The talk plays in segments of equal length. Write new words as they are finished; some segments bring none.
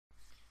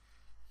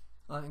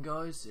Alright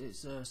guys,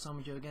 it's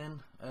Sammy Joe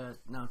again.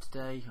 Now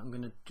today I'm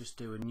going to just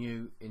do a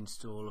new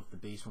install of the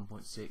Beast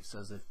 1.6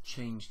 as I've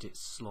changed it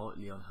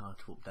slightly on how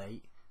to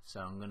update.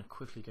 So I'm going to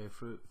quickly go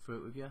through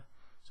it with you.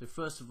 So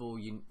first of all,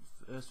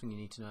 first thing you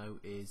need to know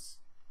is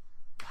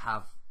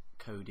have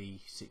Kodi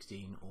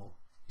 16, or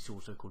it's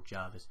also called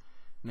Jarvis.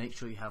 Make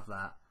sure you have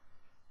that,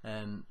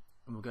 and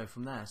we'll go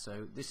from there.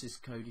 So this is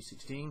Kodi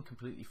 16,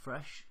 completely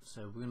fresh.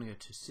 So we're going to go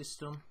to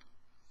System.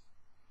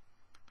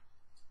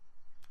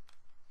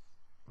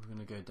 We're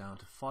going to go down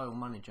to File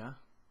Manager.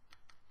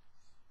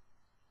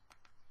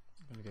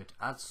 I'm going to go to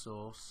Add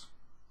Source,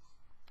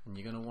 and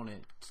you're going to want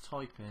it to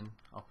type in.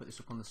 I'll put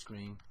this up on the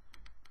screen.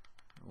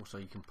 Also,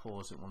 you can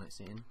pause it when it's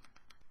in.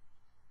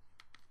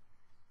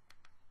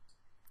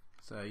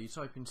 So you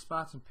type in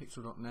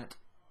SpartanPixel.net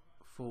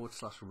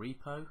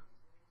 /repo.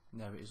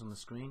 There it is on the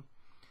screen,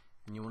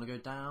 and you want to go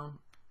down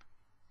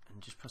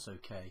and just press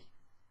OK.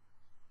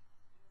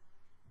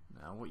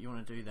 Now, what you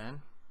want to do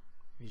then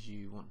is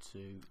you want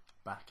to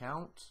back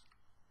out.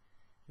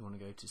 You want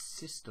to go to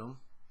System,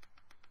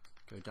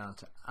 go down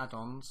to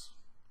Add-ons,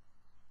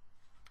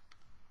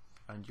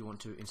 and you want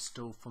to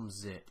install from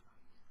zip.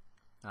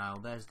 Now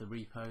there's the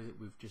repo that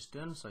we've just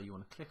done, so you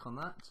want to click on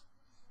that,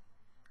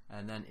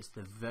 and then it's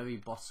the very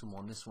bottom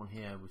one, this one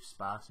here with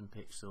Spartan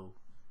Pixel.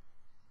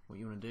 What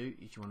you want to do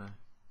is you want to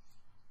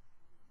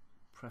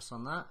press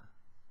on that,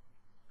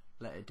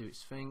 let it do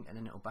its thing, and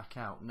then it'll back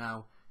out.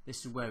 Now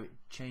this is where it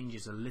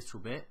changes a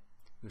little bit.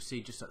 You'll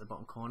see just at the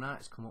bottom corner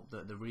it's come up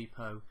that the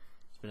repo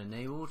has been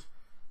enabled.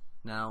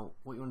 Now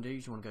what you want to do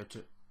is you want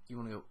to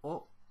go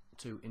up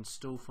to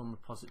Install from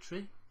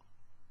Repository,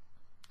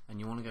 and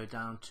you want to go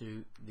down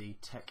to the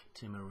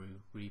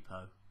TechTimaru repo.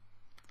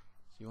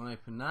 So you want to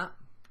open that,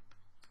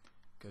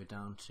 go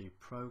down to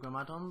Program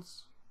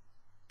Add-ons,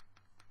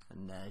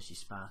 and there's your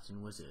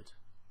Spartan Wizard.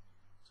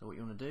 So what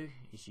you want to do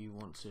is you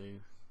want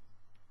to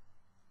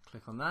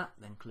click on that,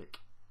 then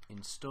click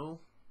Install.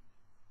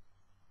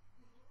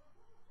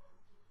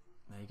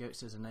 There you go, it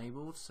says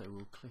enabled, so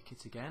we'll click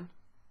it again.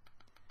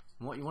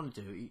 And what you want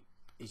to do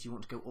is you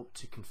want to go up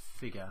to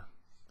Configure.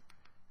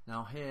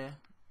 Now here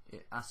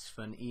it asks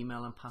for an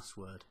email and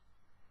password.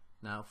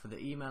 Now for the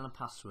email and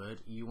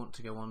password, you want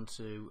to go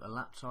onto a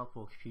laptop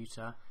or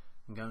computer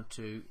and go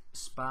to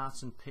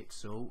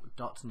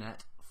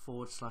SpartanPixel.net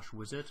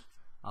 /wizard.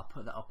 I'll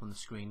put that up on the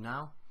screen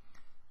now,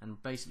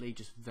 and basically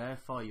just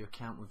verify your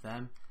account with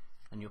them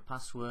and your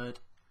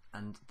password,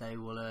 and they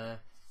will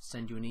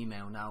send you an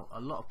email. Now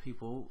a lot of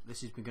people,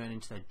 this has been going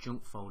into their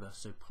junk folder,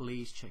 so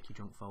please check your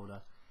junk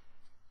folder.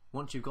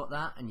 Once you've got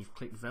that and you've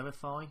clicked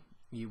verify,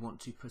 you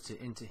want to put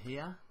it into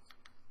here.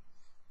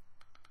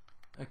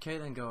 Okay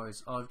then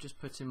guys, I've just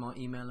put in my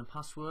email and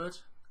password,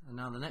 and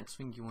now the next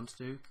thing you want to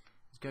do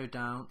is go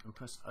down and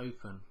press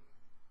open,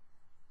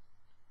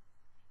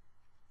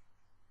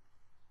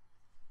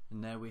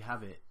 and there we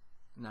have it.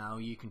 Now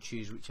you can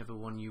choose whichever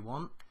one you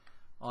want.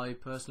 I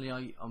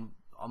personally,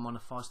 I'm on a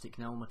Fire Stick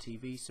now on my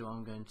TV, so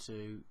I'm going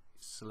to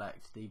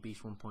select the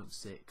Beast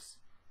 1.6,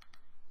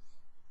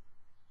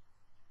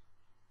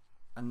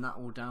 and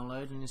that will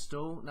download and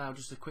install. Now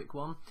just a quick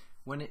one,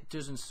 when it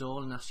does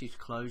install and asks you to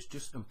close,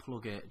 just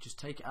unplug it. Just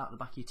take it out the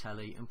back of your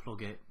telly,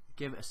 unplug it,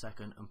 give it a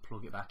second and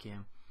plug it back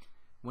in.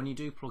 When you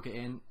do plug it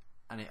in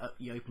and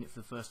you open it for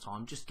the first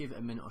time, just give it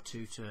a minute or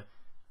two to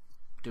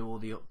do all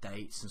the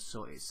updates and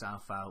sort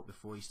itself out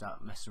before you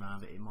start messing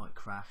around with it. It might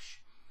crash.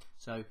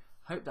 So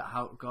hope that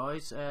helped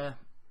guys.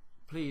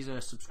 Please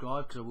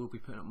subscribe, because I will be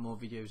putting up more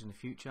videos in the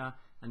future,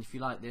 and if you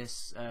like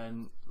this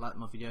and like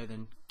my video,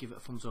 then give it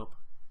a thumbs up.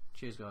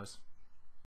 Cheers guys.